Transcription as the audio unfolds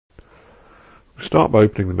Start by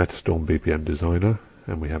opening the Metastorm BPM Designer,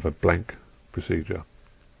 and we have a blank procedure.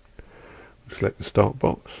 We select the start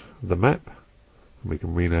box of the map, and we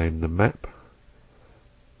can rename the map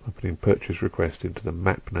by putting purchase request into the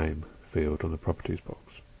map name field on the properties box.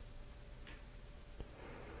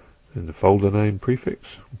 In the folder name prefix,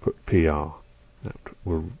 we'll put PR. That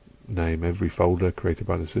will name every folder created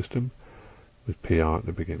by the system with PR at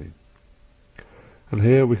the beginning. And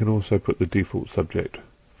here we can also put the default subject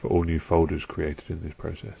for all new folders created in this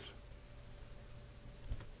process.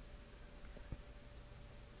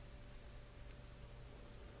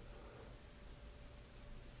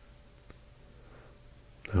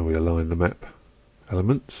 Now we align the map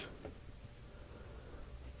elements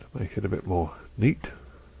to make it a bit more neat.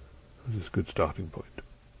 This is a good starting point.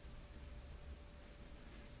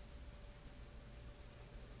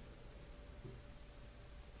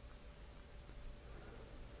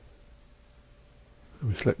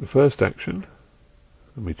 And we select the first action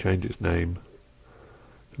and we change its name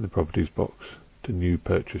in the properties box to new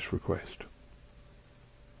purchase request.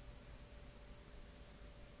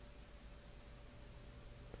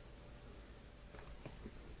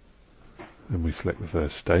 And we select the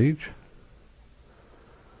first stage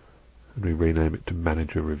and we rename it to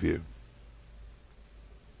Manager Review.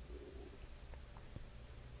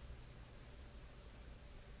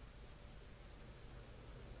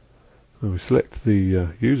 And we select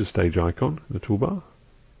the user stage icon in the toolbar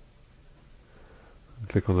and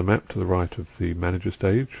click on the map to the right of the manager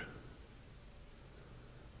stage,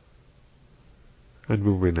 and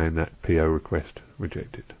we'll rename that PO request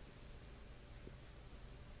rejected.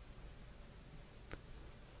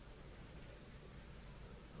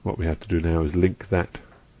 What we have to do now is link that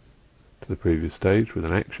to the previous stage with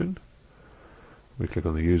an action. We click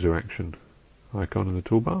on the user action icon in the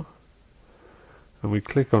toolbar and we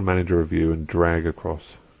click on Manager Review and drag across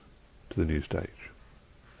to the new stage.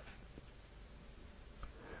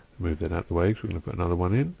 Move that out of the way because we're going to put another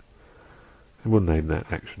one in, and we'll name that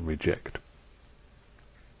action Reject.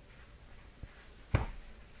 And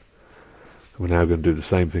we're now going to do the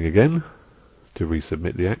same thing again to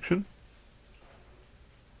resubmit the action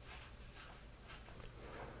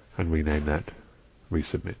and rename that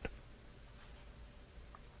Resubmit.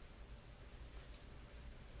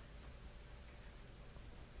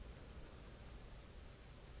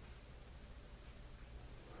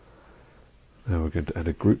 Now we're going to add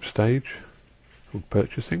a group stage called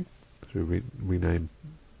Purchasing, so we rename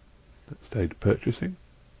that stage Purchasing.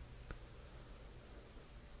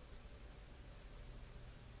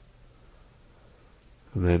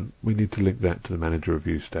 And then we need to link that to the Manager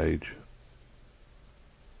Review stage.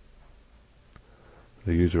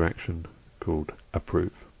 The user action called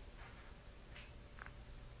Approve.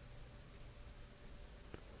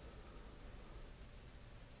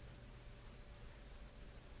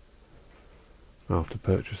 After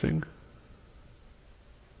purchasing,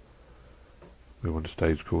 we want a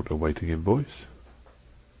stage called Awaiting Invoice.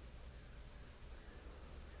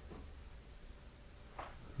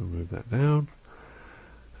 We'll move that down,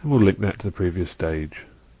 and we'll link that to the previous stage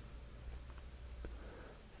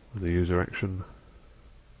with the user action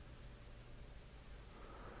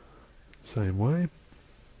same way,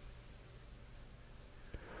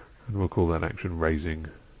 and we'll call that action Raising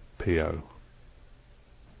PO.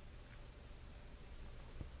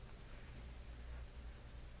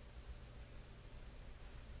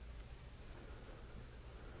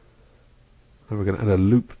 And we're going to add a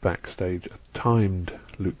loop back stage, a timed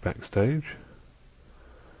loop back stage.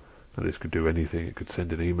 Now this could do anything, it could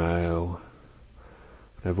send an email,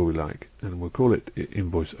 whatever we like, and we'll call it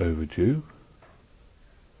Invoice Overdue.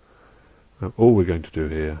 Now all we're going to do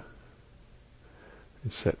here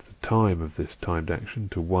is set the time of this timed action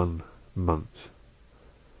to 1 month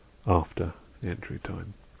after the entry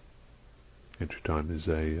time. Entry time is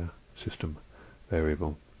a system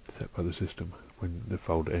variable set by the system when the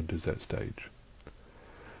folder enters that stage.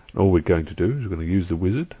 And all we're going to do is we're going to use the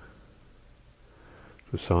wizard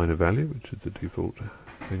to assign a value, which is the default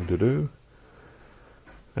thing to do,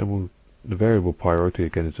 and the variable priority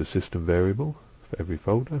again is a system variable for every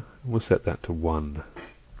folder, and we'll set that to 1.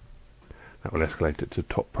 That will escalate it to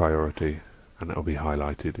top priority, and that will be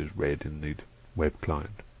highlighted as red in the web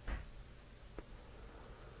client.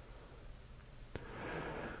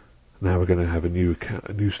 Now we're going to have a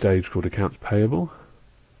new stage called Accounts Payable,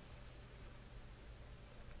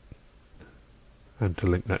 and to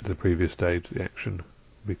link that to the previous stage, the action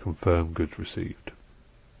will be Confirm Goods Received.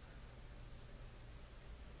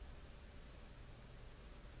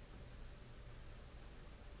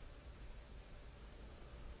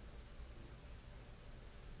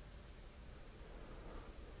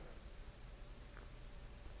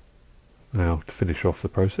 Now, to finish off the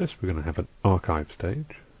process, we're going to have an archive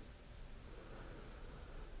stage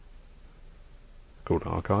called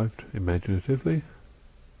archived imaginatively.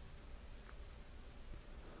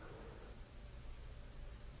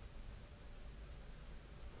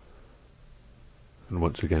 And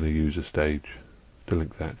once again a user stage to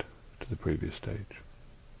link that to the previous stage.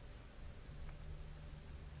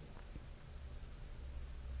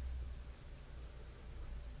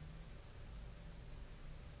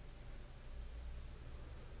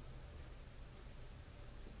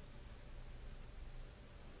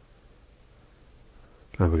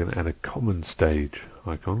 Now we're going to add a common stage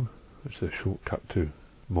icon, which is a shortcut to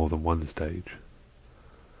more than one stage.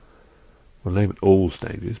 We'll name it all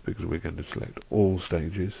stages because we're going to select all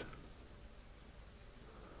stages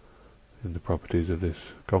in the properties of this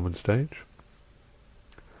common stage.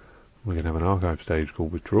 We're going to have an archive stage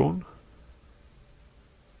called withdrawn.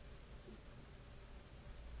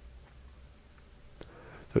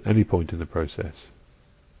 So at any point in the process,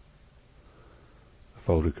 a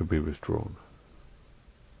folder could be withdrawn.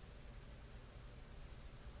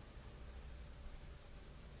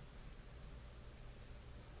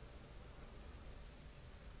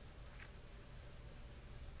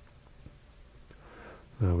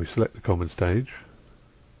 Now we select the common stage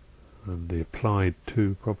and the applied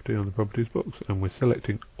to property on the properties box, and we're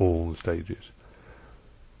selecting all the stages.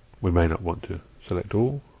 We may not want to select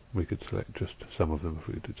all, we could select just some of them if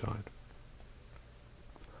we decide.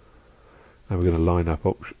 Now we're going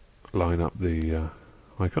to line up the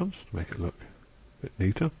icons to make it look a bit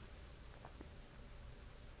neater.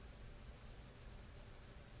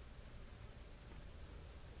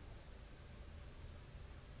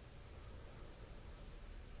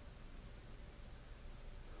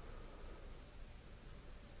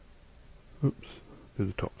 Oops, do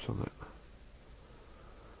the tops on that.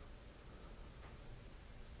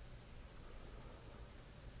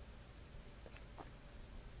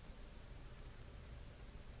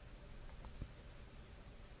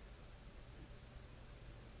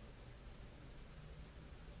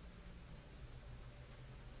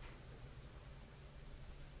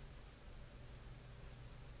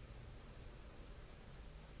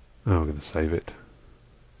 Now we're going to save it,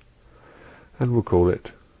 and we'll call it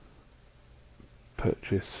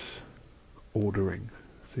purchase ordering.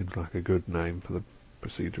 Seems like a good name for the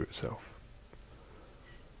procedure itself.